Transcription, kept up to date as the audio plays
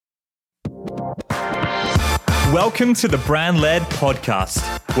Welcome to the Brand Led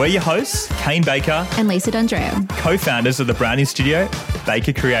Podcast. We're your hosts, Kane Baker and Lisa D'Andrea, co-founders of the branding studio,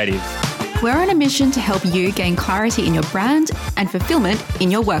 Baker Creative. We're on a mission to help you gain clarity in your brand and fulfillment in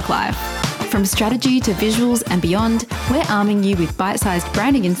your work life. From strategy to visuals and beyond, we're arming you with bite-sized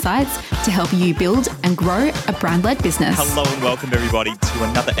branding insights to help you build and grow a brand-led business. Hello and welcome everybody to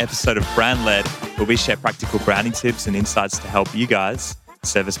another episode of Brand Led, where we share practical branding tips and insights to help you guys,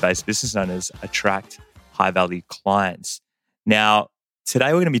 service-based business owners, attract high-value clients. Now, today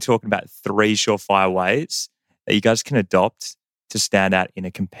we're going to be talking about 3 surefire ways that you guys can adopt to stand out in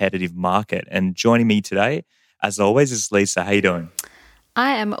a competitive market. And joining me today, as always, is Lisa. How you doing?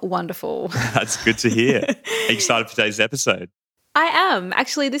 I am wonderful. That's good to hear. Are you excited for today's episode? I am.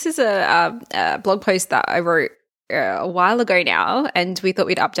 Actually, this is a blog post that I wrote a while ago now, and we thought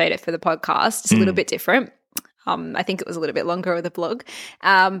we'd update it for the podcast. It's a little bit different. I think it was a little bit longer of the blog.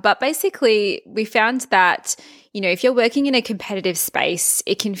 But basically, we found that, if you're working in a competitive space,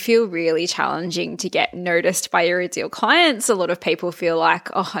 it can feel really challenging to get noticed by your ideal clients. A lot of people feel like,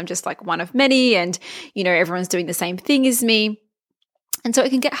 oh, I'm just like one of many and, everyone's doing the same thing as me. And so it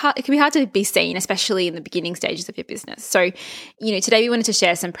can be hard to be seen, especially in the beginning stages of your business. So, today we wanted to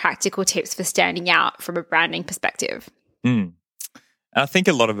share some practical tips for standing out from a branding perspective. And I think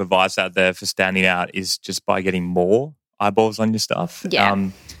a lot of advice out there for standing out is just by getting more eyeballs on your stuff. Yeah.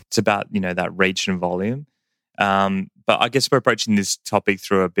 It's about, that reach and volume. But I guess we're approaching this topic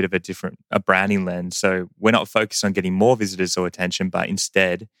through a bit of a branding lens. So we're not focused on getting more visitors or attention, but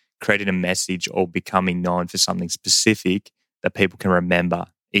instead creating a message or becoming known for something specific that people can remember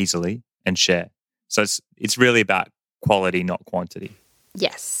easily and share. So it's really about quality, not quantity.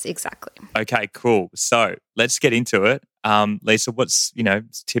 Yes, exactly. Okay, cool. So let's get into it. Lisa, what's,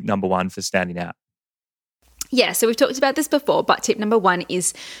 tip number 1 for standing out? Yeah, so we've talked about this before, but tip number 1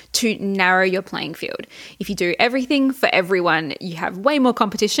 is to narrow your playing field. If you do everything for everyone, you have way more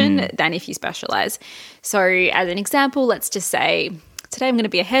competition than if you specialize. So as an example, let's just say today I'm going to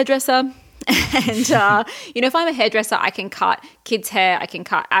be a hairdresser. And, if I'm a hairdresser, I can cut kids' hair, I can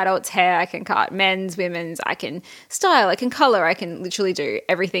cut adults' hair, I can cut men's, women's, I can style, I can color, I can literally do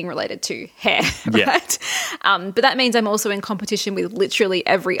everything related to hair, right? But that means I'm also in competition with literally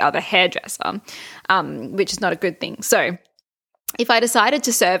every other hairdresser, which is not a good thing. So if I decided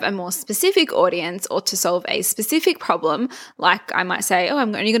to serve a more specific audience or to solve a specific problem, like I might say, oh,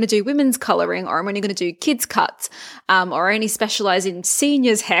 I'm only going to do women's colouring, or I'm only going to do kids' cuts, or I only specialise in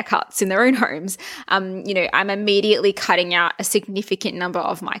seniors' haircuts in their own homes, I'm immediately cutting out a significant number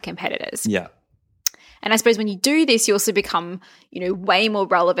of my competitors. Yeah. And I suppose when you do this, you also become, way more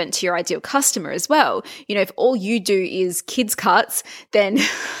relevant to your ideal customer as well. If all you do is kids cuts, then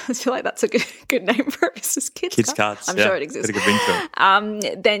I feel like that's a good name for a business. Kids cuts. I'm sure it exists. Got a good ring to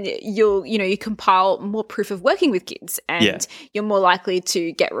it. Then you compile more proof of working with kids, and you're more likely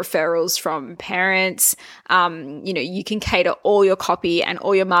to get referrals from parents. You can cater all your copy and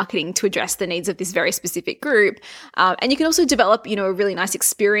all your marketing to address the needs of this very specific group. And you can also develop, a really nice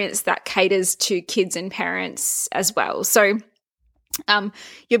experience that caters to kids and parents as well. So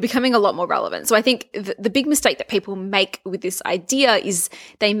you're becoming a lot more relevant. So I think the big mistake that people make with this idea is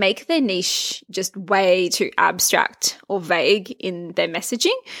they make their niche just way too abstract or vague in their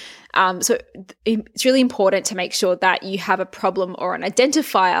messaging. So it's really important to make sure that you have a problem or an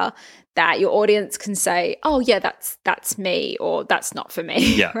identifier that your audience can say, oh yeah, that's me, or that's not for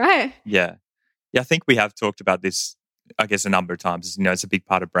me. Yeah. Right? Yeah. I think we have talked about this, I guess, a number of times. It's a big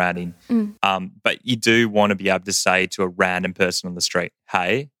part of branding. But you do want to be able to say to a random person on the street,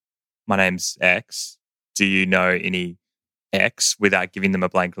 hey, my name's X. Do you know any X, without giving them a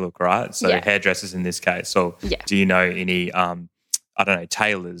blank look, right? So hairdressers in this case. Or do you know any,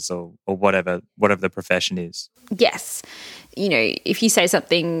 tailors or whatever the profession is? Yes. If you say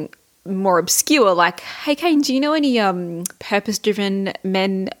something more obscure, like, hey, Kane, do you know any purpose-driven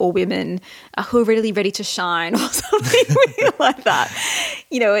men or women who are really ready to shine, or something weird like that?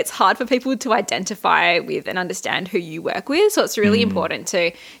 It's hard for people to identify with and understand who you work with. So it's really important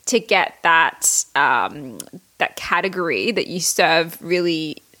to get that that category that you serve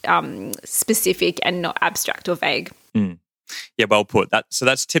really specific and not abstract or vague. Yeah, well put. So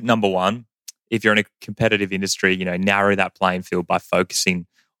that's tip number 1. If you're in a competitive industry, narrow that playing field by focusing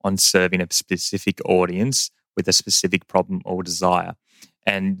on serving a specific audience with a specific problem or desire.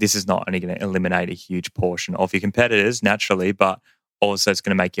 And this is not only going to eliminate a huge portion of your competitors naturally, but also it's going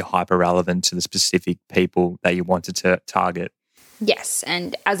to make you hyper relevant to the specific people that you wanted to target. Yes,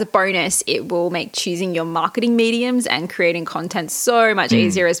 and as a bonus, it will make choosing your marketing mediums and creating content so much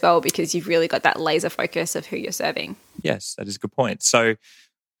easier as well, because you've really got that laser focus of who you're serving. Yes, that is a good point. So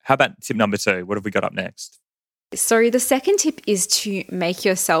how about tip number 2? What have we got up next? So the second tip is to make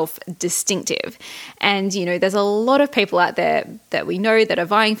yourself distinctive. And, there's a lot of people out there that we know that are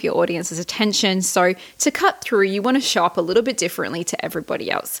vying for your audience's attention. So to cut through, you want to show up a little bit differently to everybody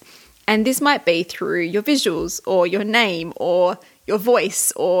else. And this might be through your visuals or your name or your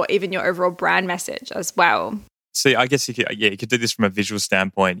voice or even your overall brand message as well. So I guess you could do this from a visual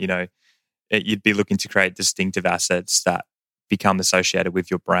standpoint. You'd be looking to create distinctive assets that become associated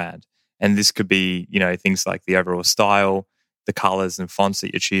with your brand. And this could be, things like the overall style, the colors and fonts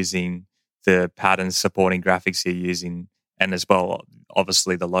that you're choosing, the patterns supporting graphics you're using, and as well,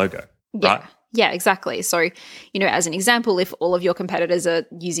 obviously, the logo, right? Yeah, exactly. So, as an example, if all of your competitors are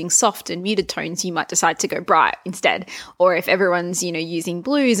using soft and muted tones, you might decide to go bright instead. Or if everyone's, using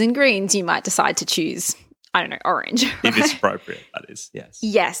blues and greens, you might decide to choose, orange. If it's appropriate, that is, yes.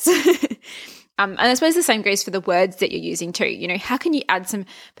 Yes. And I suppose the same goes for the words that you're using too. How can you add some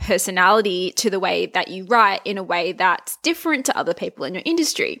personality to the way that you write in a way that's different to other people in your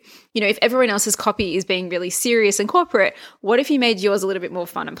industry? If everyone else's copy is being really serious and corporate, what if you made yours a little bit more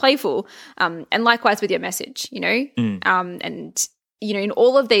fun and playful? And likewise with your message, and in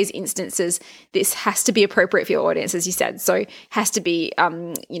all of these instances, this has to be appropriate for your audience, as you said. So has to be,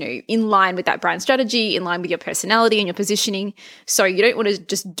 in line with that brand strategy, in line with your personality and your positioning. So you don't want to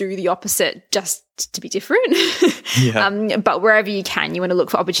just do the opposite just to be different. Yeah. But wherever you can, you want to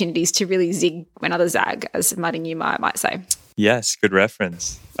look for opportunities to really zig when others zag, as Martin Neumeier might say. Yes, good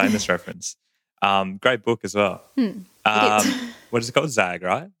reference. Famous reference. Great book as well. What is it called? Zag,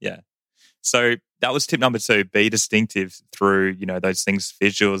 right? Yeah. So that was tip number 2, be distinctive through, those things,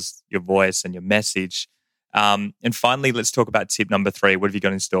 visuals, your voice and your message. And finally, let's talk about tip number 3. What have you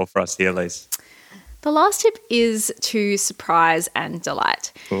got in store for us here, Lise? The last tip is to surprise and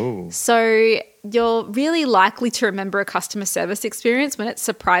delight. Ooh. So you're really likely to remember a customer service experience when it's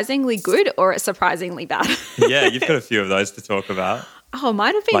surprisingly good or it's surprisingly bad. Yeah, you've got a few of those to talk about. Oh,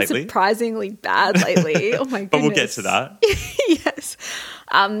 mine have been lately. Surprisingly bad lately. Oh my goodness. But we'll get to that. Yes.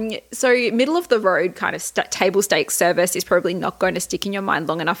 So middle of the road kind of table stakes service is probably not going to stick in your mind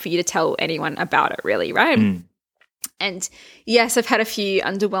long enough for you to tell anyone about it, really, right? Mm. And yes, I've had a few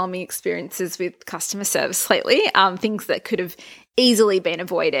underwhelming experiences with customer service lately, things that could have easily been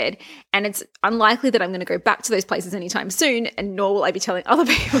avoided. And it's unlikely that I'm going to go back to those places anytime soon, and nor will I be telling other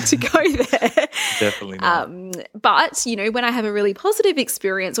people to go there. Definitely not. But, when I have a really positive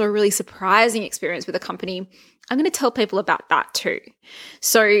experience or a really surprising experience with a company, I'm going to tell people about that too.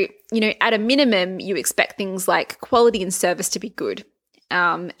 So, at a minimum, you expect things like quality and service to be good.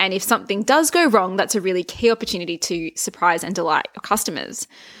 And if something does go wrong, that's a really key opportunity to surprise and delight your customers.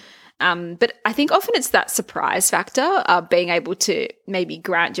 But I think often it's that surprise factor, being able to maybe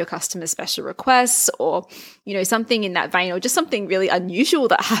grant your customers special requests or, something in that vein, or just something really unusual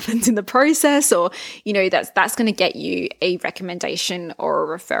that happens in the process, or, that's going to get you a recommendation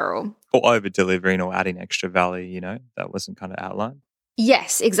or a referral. Or over-delivering or adding extra value, that wasn't kind of outlined.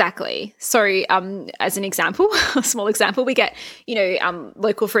 Yes, exactly. So as an example, a small example, we get,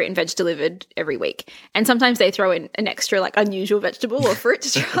 local fruit and veg delivered every week. And sometimes they throw in an extra unusual vegetable or fruit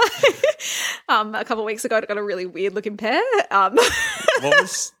to try. A couple of weeks ago, I got a really weird looking pear. What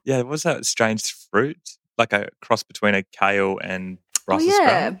was that strange fruit? Like a cross between a kale and Brussels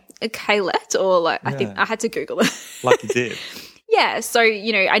sprout? A kaleette, or I think I had to Google it. Like you did. Yeah, so,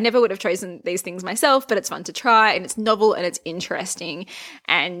 I never would have chosen these things myself, but it's fun to try and it's novel and it's interesting.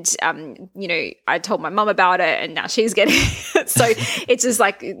 And, I told my mum about it and now she's getting it. So it's just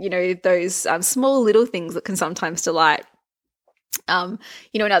those small little things that can sometimes delight.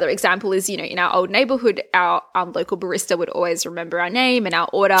 Another example is, in our old neighborhood, our local barista would always remember our name and our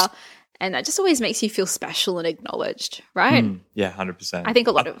order. And that just always makes you feel special and acknowledged, right? Yeah, 100%. I think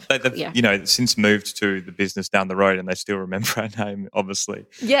a lot of they've since moved to the business down the road and they still remember our name, obviously.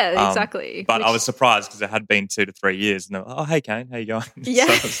 Yeah, exactly. But I was surprised because it had been 2 to 3 years. And they were, oh, hey, Kane, how you going? Yeah.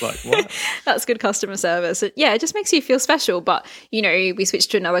 So I was like, what? That's good customer service. It just makes you feel special. But, we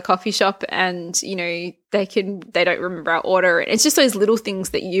switched to another coffee shop and, they don't remember our order. It's just those little things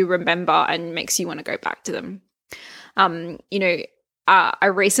that you remember and makes you want to go back to them. I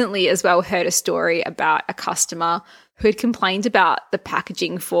recently as well heard a story about a customer who had complained about the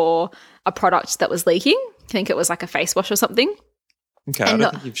packaging for a product that was leaking. I think it was like a face wash or something. Okay, I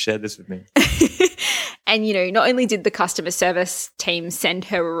don't think you've shared this with me. And, not only did the customer service team send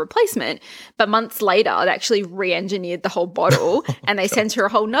her a replacement, but months later, they actually re-engineered the whole bottle and they sent her a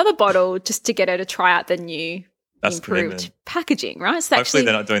whole nother bottle just to get her to try out the new improved packaging, right? So hopefully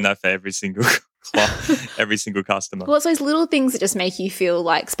they're not doing that for every single customer. Well, it's those little things that just make you feel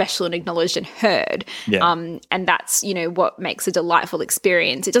special and acknowledged and heard. Yeah. And that's, what makes a delightful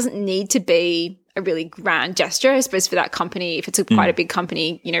experience. It doesn't need to be a really grand gesture. I suppose for that company, if it's quite a big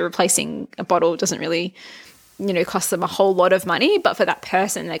company, replacing a bottle doesn't really, cost them a whole lot of money. But for that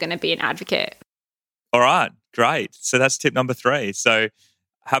person, they're going to be an advocate. All right, great. So that's tip number 3. So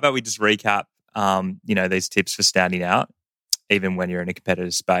how about we just recap, these tips for standing out, even when you're in a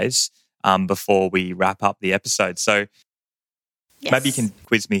competitive space, before we wrap up the episode. So maybe you can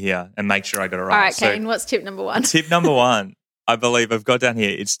quiz me here and make sure I got it right. All right, Kane, what's tip number 1? Tip number 1, I believe I've got down here,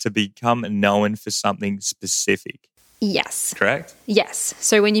 it's to become known for something specific. Yes. Correct? Yes.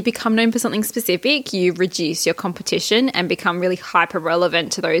 So when you become known for something specific, you reduce your competition and become really hyper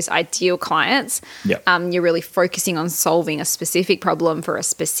relevant to those ideal clients. Yep. You're really focusing on solving a specific problem for a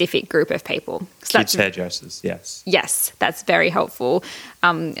specific group of people. So Kids' hairdressers, yes. Yes, that's very helpful,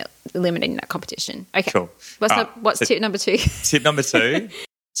 eliminating that competition. Okay. Cool. What's tip number 2? Tip number 2.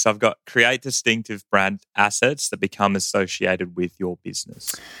 So I've got create distinctive brand assets that become associated with your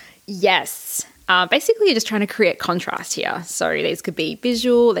business. Yes. Basically, you're just trying to create contrast here. So these could be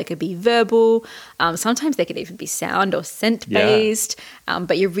visual, they could be verbal. Sometimes they could even be sound or scent-based. Yeah.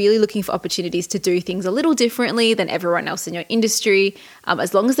 But you're really looking for opportunities to do things a little differently than everyone else in your industry,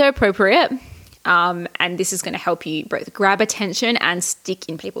 as long as they're appropriate. And this is going to help you both grab attention and stick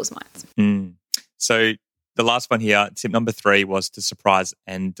in people's minds. So the last one here, tip number 3, was to surprise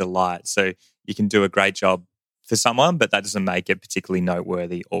and delight. So you can do a great job for someone, but that doesn't make it particularly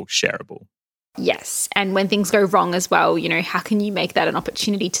noteworthy or shareable. Yes. And when things go wrong as well, how can you make that an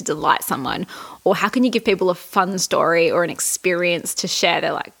opportunity to delight someone? Or how can you give people a fun story or an experience to share?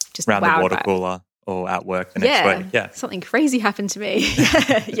 They're like, just around wow, the water cooler or at work the next week. Yeah. Something crazy happened to me.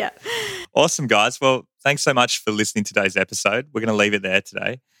 Yeah. Awesome, guys. Well, thanks so much for listening to today's episode. We're going to leave it there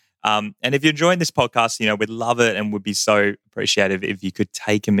today. And if you're enjoying this podcast, we'd love it and would be so appreciative if you could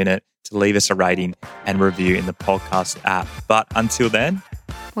take a minute to leave us a rating and review in the podcast app. But until then,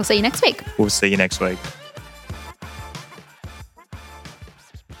 we'll see you next week. We'll see you next week.